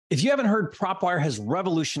If you haven't heard, Propwire has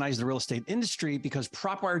revolutionized the real estate industry because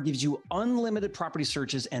Propwire gives you unlimited property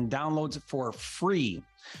searches and downloads for free.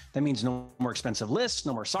 That means no more expensive lists,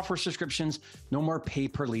 no more software subscriptions, no more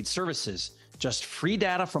pay-per-lead services. Just free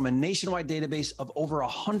data from a nationwide database of over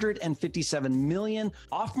 157 million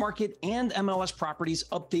off-market and MLS properties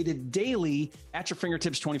updated daily at your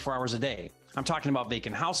fingertips 24 hours a day. I'm talking about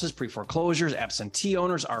vacant houses, pre-foreclosures, absentee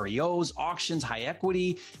owners, REOs, auctions, high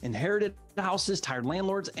equity, inherited houses, tired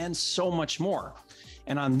landlords, and so much more.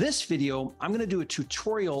 And on this video, I'm going to do a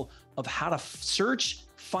tutorial of how to search,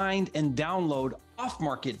 find, and download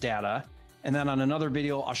off-market data. And then on another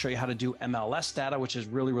video, I'll show you how to do MLS data, which is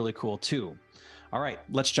really, really cool too. All right,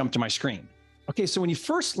 let's jump to my screen. Okay, so when you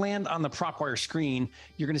first land on the Propwire screen,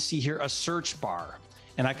 you're going to see here a search bar.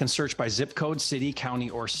 And I can search by zip code, city, county,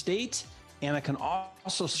 or state. And I can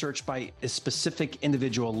also search by a specific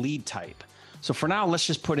individual lead type. So for now, let's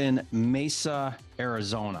just put in Mesa,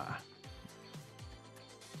 Arizona.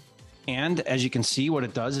 And as you can see, what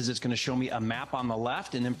it does is it's going to show me a map on the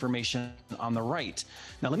left and information on the right.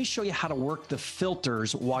 Now, let me show you how to work the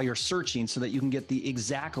filters while you're searching so that you can get the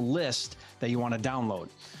exact list that you want to download.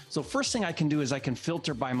 So first thing I can do is I can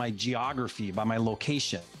filter by my geography, by my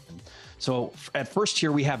location. So at first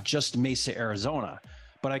here, we have just Mesa, Arizona.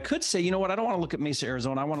 But I could say, you know what? I don't want to look at Mesa,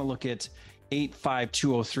 Arizona. I want to look at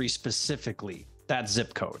 85203 specifically, that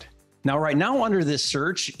zip code. Now, right now under this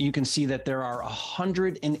search, you can see that there are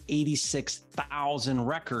 186,000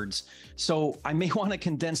 records. So I may want to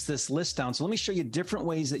condense this list down. So let me show you different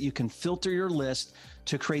ways that you can filter your list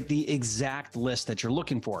to create the exact list that you're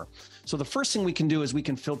looking for. So the first thing we can do is we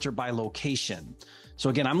can filter by location. So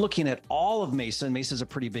again, I'm looking at all of Mesa, and Mesa is a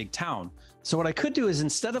pretty big town. So what I could do is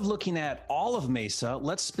instead of looking at all of Mesa,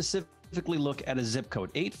 let's specifically look at a zip code,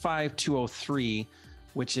 85203,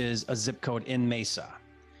 which is a zip code in Mesa.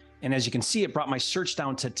 And as you can see, it brought my search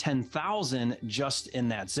down to 10,000 just in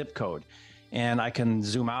that zip code. And I can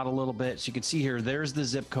zoom out a little bit. So you can see here, there's the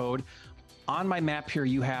zip code. On my map here,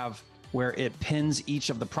 you have where it pins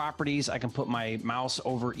each of the properties. I can put my mouse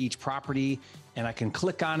over each property and I can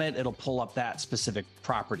click on it. It'll pull up that specific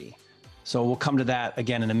property. So we'll come to that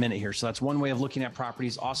again in a minute here. So that's one way of looking at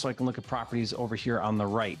properties. Also, I can look at properties over here on the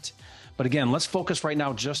right. But again, let's focus right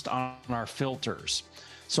now just on our filters.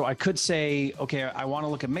 So I could say, okay, I want to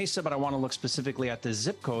look at Mesa, but I want to look specifically at the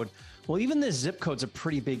zip code. Well, even this zip code's a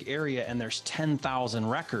pretty big area and there's 10,000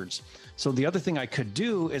 records. So the other thing I could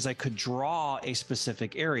do is I could draw a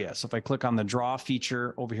specific area. So if I click on the draw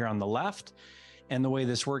feature over here on the left, and the way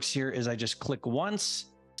this works here is I just click once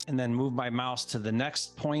and then move my mouse to the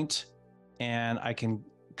next point and I can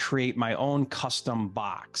create my own custom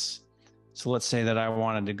box. So let's say that I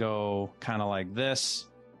wanted to go kind of like this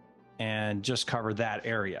and just cover that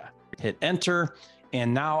area. Hit enter.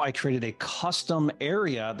 And now I created a custom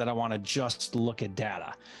area that I want to just look at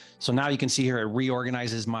data. So now you can see here, it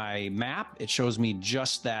reorganizes my map. It shows me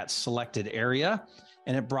just that selected area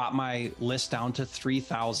and it brought my list down to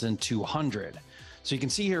 3,200. So you can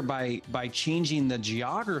see here by changing the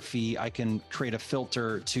geography, I can create a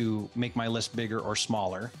filter to make my list bigger or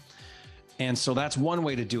smaller. And so that's one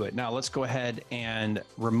way to do it. Now let's go ahead and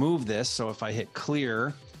remove this. So if I hit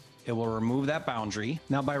clear, it will remove that boundary.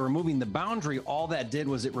 Now by removing the boundary, all that did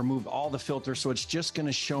was it removed all the filters. So it's just going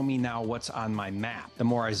to show me now what's on my map. The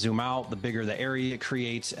more I zoom out, the bigger the area it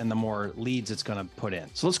creates and the more leads it's going to put in.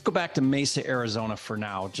 So let's go back to Mesa, Arizona for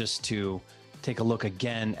now, just to take a look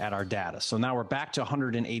again at our data. So now we're back to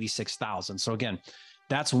 186,000. So again,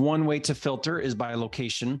 that's one way to filter is by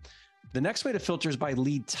location. The next way to filter is by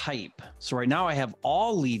lead type. So right now I have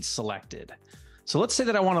all leads selected. So let's say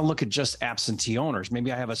that I want to look at just absentee owners.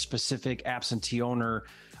 Maybe I have a specific absentee owner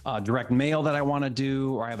direct mail that I want to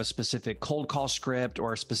do, or I have a specific cold call script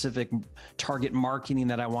or a specific target marketing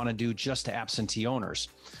that I want to do just to absentee owners.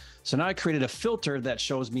 So now I created a filter that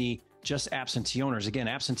shows me just absentee owners. Again,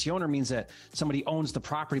 absentee owner means that somebody owns the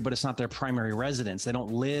property, but it's not their primary residence. They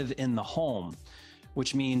don't live in the home,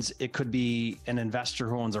 which means it could be an investor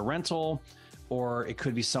who owns a rental, or it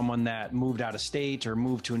could be someone that moved out of state or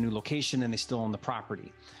moved to a new location and they still own the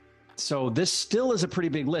property. So this still is a pretty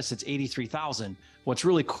big list. It's 83,000. What's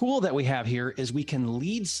really cool that we have here is we can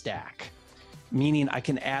lead stack, meaning I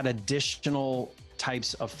can add additional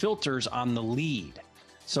types of filters on the lead.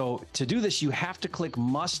 So to do this, you have to click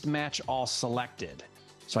must match all selected.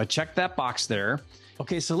 So I checked that box there.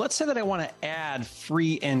 Okay, so let's say that I want to add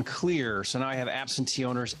free and clear. So now I have absentee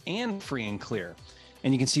owners and free and clear.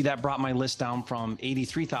 And you can see that brought my list down from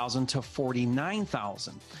 83,000 to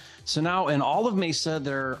 49,000. So now in all of Mesa,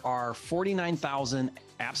 there are 49,000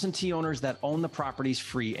 absentee owners that own the properties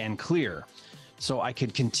free and clear. So I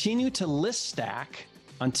could continue to list stack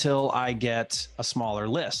until I get a smaller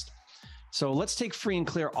list. So let's take free and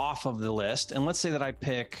clear off of the list. And let's say that I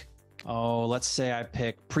pick, let's say I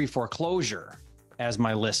pick pre-foreclosure as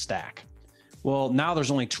my list stack. Well, now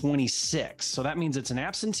there's only 26. So that means it's an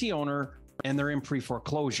absentee owner and they're in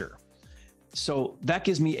pre-foreclosure. So that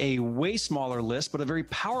gives me a way smaller list, but a very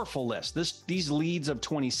powerful list. These leads of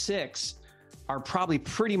 26 are probably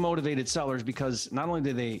pretty motivated sellers because not only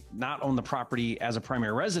do they not own the property as a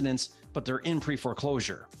primary residence, but they're in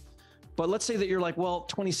pre-foreclosure. But let's say that you're like, well,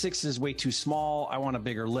 26 is way too small. I want a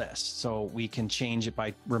bigger list. So we can change it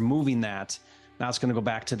by removing that. Now it's going to go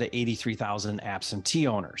back to the 83,000 absentee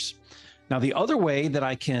owners. Now, the other way that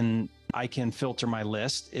I can filter my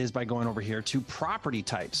list is by going over here to property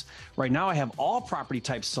types. Right now I have all property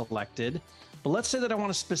types selected, but let's say that I want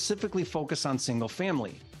to specifically focus on single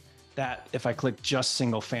family. That if I click just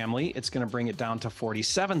single family, it's going to bring it down to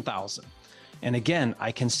 47,000. And again,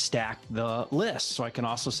 I can stack the list. So I can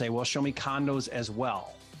also say, well, show me condos as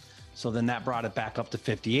well. So then that brought it back up to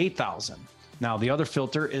 58,000. Now the other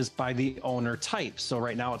filter is by the owner type. So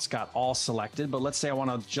right now it's got all selected, but let's say I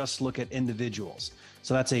want to just look at individuals.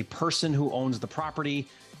 So that's a person who owns the property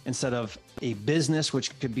instead of a business,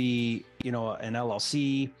 which could be, an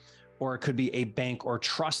LLC, or it could be a bank or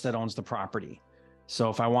trust that owns the property.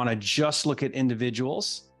 So if I want to just look at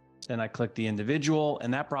individuals, then I click the individual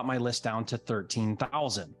and that brought my list down to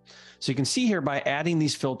 13,000. So you can see here by adding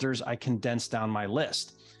these filters, I condensed down my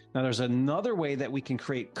list. Now there's another way that we can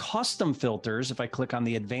create custom filters. If I click on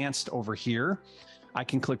the advanced over here, I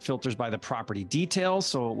can click filters by the property details.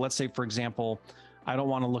 So let's say, for example, I don't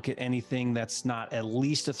want to look at anything that's not at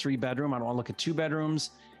least a 3-bedroom. I don't want to look at 2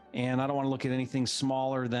 bedrooms, and I don't want to look at anything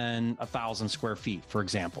smaller than 1,000 square feet, for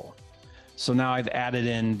example. So now I've added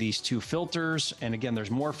in these 2 filters. And again,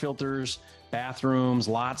 there's more filters: bathrooms,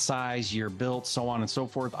 lot size, year built, so on and so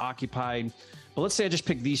forth, occupied. But let's say I just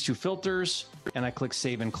pick these 2 filters and I click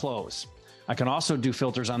save and close. I can also do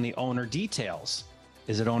filters on the owner details.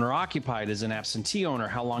 Is it owner occupied? Is it an absentee owner?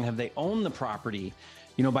 How long have they owned the property?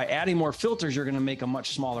 By adding more filters, you're going to make a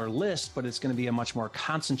much smaller list, but it's going to be a much more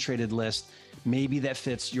concentrated list, maybe that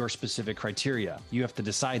fits your specific criteria. You have to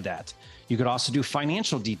decide that. You could also do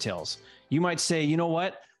financial details. You might say, you know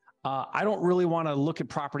what? I don't really want to look at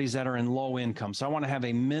properties that are in low income. So I want to have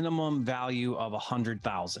a minimum value of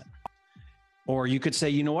 100,000. Or you could say,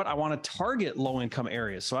 you know what? I want to target low income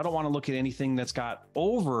areas. So I don't want to look at anything that's got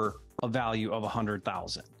over a value of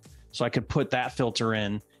 100,000. So I could put that filter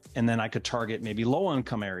in, and then I could target maybe low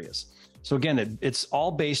income areas. So again, it's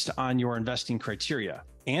all based on your investing criteria.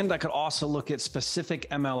 And I could also look at specific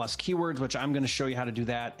MLS keywords, which I'm going to show you how to do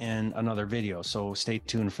that in another video. So stay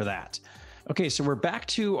tuned for that. Okay, so we're back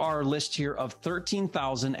to our list here of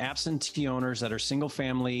 13,000 absentee owners that are single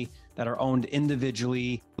family, that are owned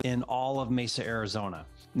individually in all of Mesa, Arizona.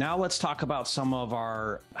 Now let's talk about some of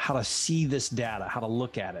how to see this data, how to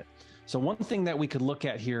look at it. So one thing that we could look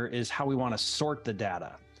at here is how we want to sort the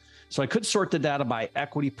data. So I could sort the data by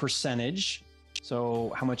equity percentage.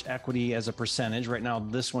 So how much equity as a percentage? Right now,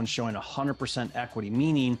 this one's showing 100% equity,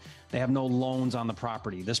 meaning they have no loans on the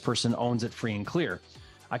property. This person owns it free and clear.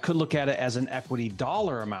 I could look at it as an equity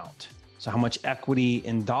dollar amount. So how much equity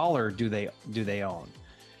in dollar do they own?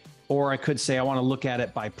 Or I could say I want to look at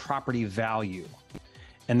it by property value.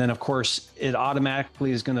 And then of course, it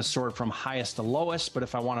automatically is going to sort from highest to lowest. But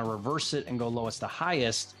if I want to reverse it and go lowest to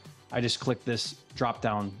highest, I just click this drop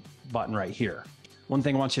down button right here. One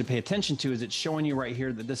thing I want you to pay attention to is it's showing you right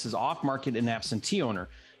here that this is off market and absentee owner.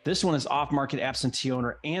 This one is off market, absentee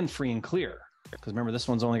owner, and free and clear. Because remember, this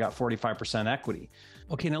one's only got 45% equity.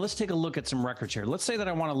 Okay, now let's take a look at some records here. Let's say that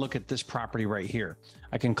I want to look at this property right here.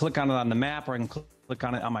 I can click on it on the map, or I can click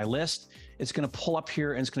on it on my list. It's going to pull up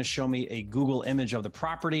here and it's going to show me a Google image of the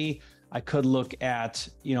property. I could look at,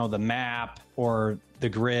 the map or the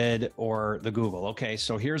grid or the Google. Okay,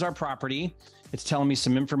 so here's our property. It's telling me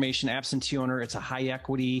some information, absentee owner, it's a high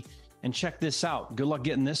equity. And check this out. Good luck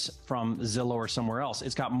getting this from Zillow or somewhere else.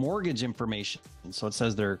 It's got mortgage information. So it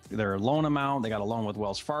says their loan amount. They got a loan with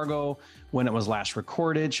Wells Fargo, when it was last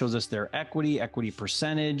recorded, shows us their equity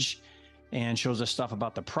percentage, and shows us stuff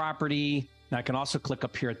about the property. Now I can also click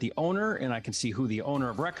up here at the owner and I can see who the owner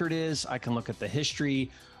of record is. I can look at the history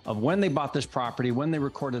of when they bought this property, when they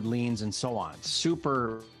recorded liens, and so on.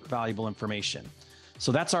 Super valuable information.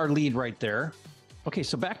 So that's our lead right there. Okay,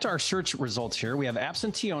 so back to our search results here. We have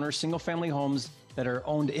absentee owners, single family homes that are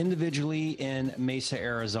owned individually in Mesa,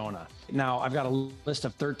 Arizona. Now I've got a list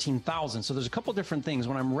of 13,000. So there's a couple different things.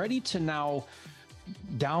 When I'm ready to now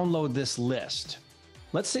download this list,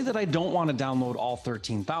 let's say that I don't want to download all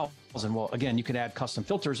 13,000. Well, again, you could add custom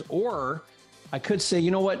filters, or I could say,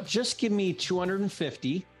 you know what, just give me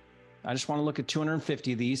 250. I just want to look at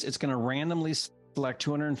 250 of these. It's going to randomly select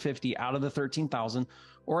 250 out of the 13,000.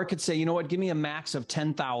 Or I could say, you know what, give me a max of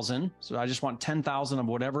 10,000. So I just want 10,000 of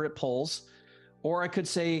whatever it pulls. Or I could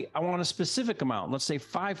say, I want a specific amount. Let's say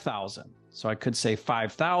 5,000. So I could say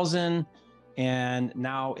 5,000. And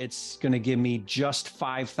now it's going to give me just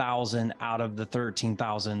 5,000 out of the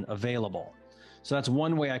 13,000 available. So that's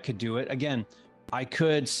one way I could do it. Again, I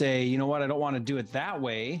could say, you know what, I don't want to do it that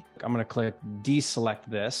way. I'm going to click deselect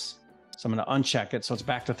this. So I'm going to uncheck it. So it's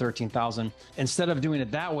back to 13,000. Instead of doing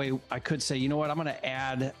it that way, I could say, you know what, I'm going to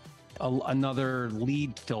add another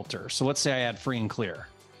lead filter. So let's say I add free and clear.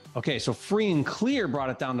 Okay, so free and clear brought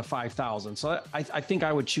it down to 5,000. So I think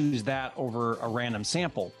I would choose that over a random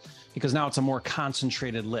sample, because now it's a more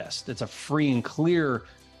concentrated list. It's a free and clear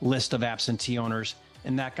list of absentee owners,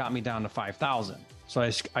 and that got me down to 5,000. So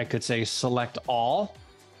I could say select all.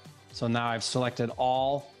 So now I've selected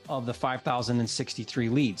all of the 5,063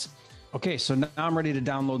 leads. Okay, so now I'm ready to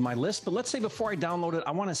download my list, but let's say before I download it,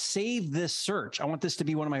 I want to save this search. I want this to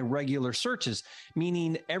be one of my regular searches,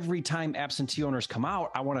 meaning every time absentee owners come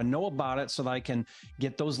out, I want to know about it so that I can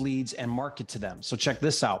get those leads and market to them. So check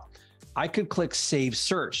this out. I could click save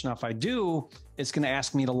search. Now, if I do, it's going to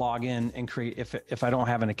ask me to log in and create if I don't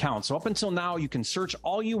have an account. So up until now, you can search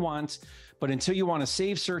all you want, but until you want to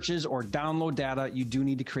save searches or download data, you do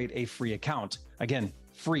need to create a free account. Again,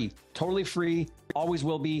 free, totally free, always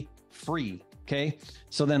will be free. Okay.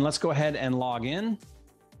 So then let's go ahead and log in.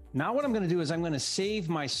 Now what I'm going to do is I'm going to save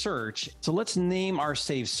my search. So let's name our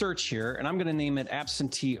save search here, and I'm going to name it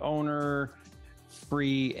absentee owner,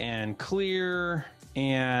 free and clear.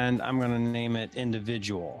 And I'm going to name it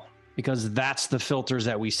individual, because that's the filters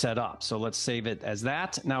that we set up. So let's save it as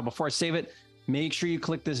that. Now, before I save it, make sure you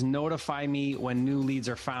click this notify me when new leads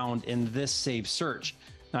are found in this save search.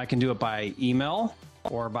 Now I can do it by email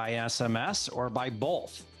or by SMS or by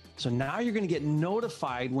both. So now you're going to get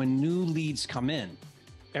notified when new leads come in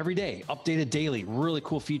every day, updated daily. Really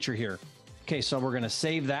cool feature here. Okay, so we're going to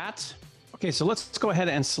save that. Okay, so let's go ahead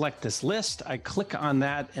and select this list. I click on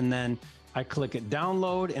that, and then I click it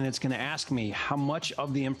download, and it's going to ask me, how much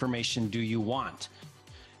of the information do you want?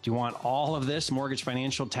 Do you want all of this? Mortgage,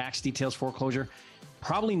 financial, tax details, foreclosure?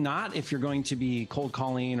 Probably not if you're going to be cold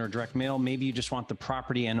calling or direct mail. Maybe you just want the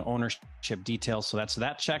property and ownership details. So that's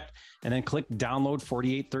that checked. And then click download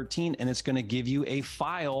 4813, and it's going to give you a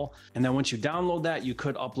file. And then once you download that, you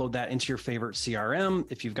could upload that into your favorite CRM.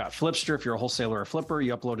 If you've got Flipster, if you're a wholesaler or a flipper,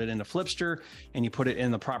 you upload it into Flipster and you put it in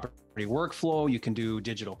the property workflow. You can do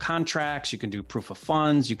digital contracts. You can do proof of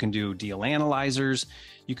funds. You can do deal analyzers.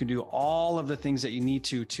 You can do all of the things that you need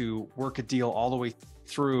to work a deal all the way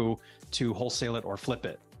through to wholesale it or flip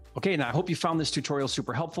it. Okay, now I hope you found this tutorial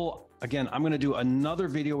super helpful. Again, I'm going to do another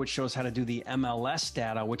video which shows how to do the MLS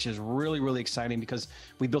data, which is really, really exciting because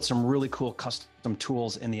we built some really cool custom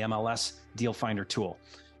tools in the MLS Deal Finder tool.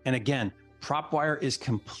 And again, Propwire is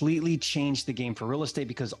completely changed the game for real estate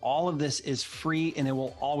because all of this is free and it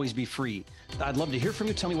will always be free. I'd love to hear from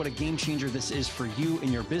you. Tell me what a game changer this is for you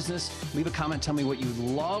in your business. Leave a comment. Tell me what you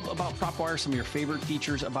love about Propwire, some of your favorite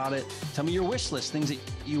features about it. Tell me your wish list, things that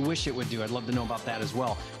you wish it would do. I'd love to know about that as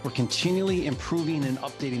well. We're continually improving and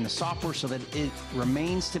updating the software so that it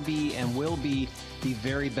remains to be and will be the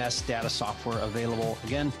very best data software available.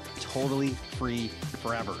 Again, totally free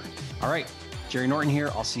forever. All right, Jerry Norton here.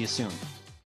 I'll see you soon.